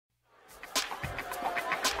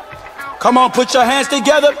Come on, put your hands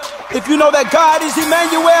together. If you know that God is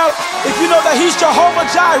Emmanuel, if you know that He's Jehovah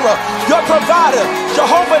Jireh, your provider,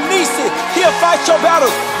 Jehovah Nisi, He'll fight your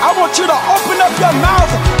battles. I want you to open up your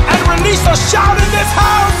mouth and release a shout in this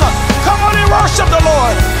house. Come on and worship the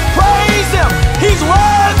Lord. Praise Him. He's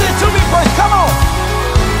worthy to be praised. Come on.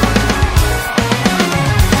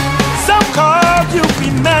 Some call you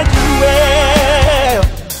Emmanuel.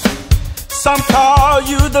 Some call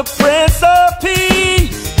you the Prince